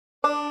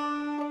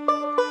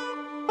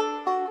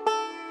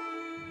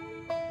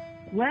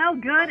Well,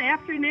 good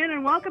afternoon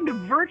and welcome to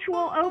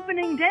virtual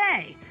opening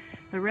day.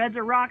 The Reds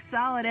are rock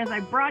solid as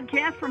I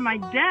broadcast from my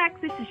deck.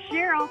 This is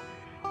Cheryl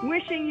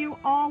wishing you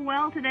all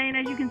well today. And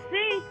as you can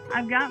see,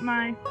 I've got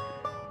my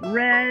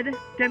red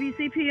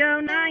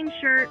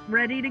WCPO9 shirt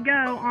ready to go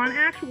on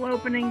actual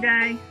opening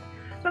day.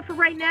 But for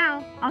right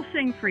now, I'll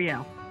sing for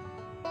you.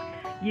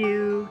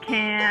 You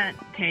can't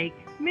take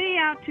me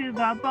out to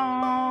the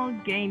ball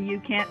game. You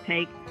can't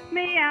take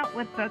me out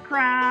with the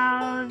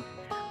crowd.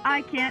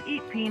 I can't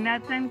eat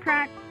peanuts and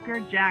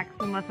Cracker Jacks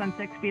unless I'm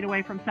 6 feet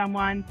away from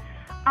someone.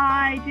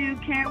 I do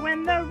care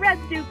when the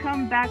Reds do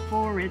come back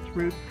for its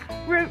root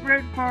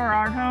for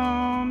our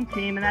home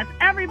team. And that's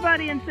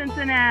everybody in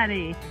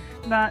Cincinnati.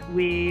 But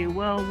we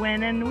will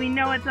win and we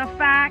know it's a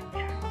fact.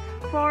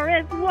 For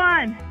it's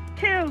 1,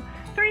 2,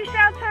 3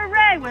 shouts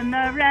hooray when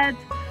the Reds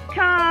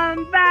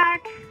come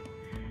back.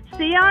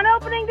 See you on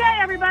opening day,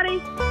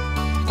 everybody.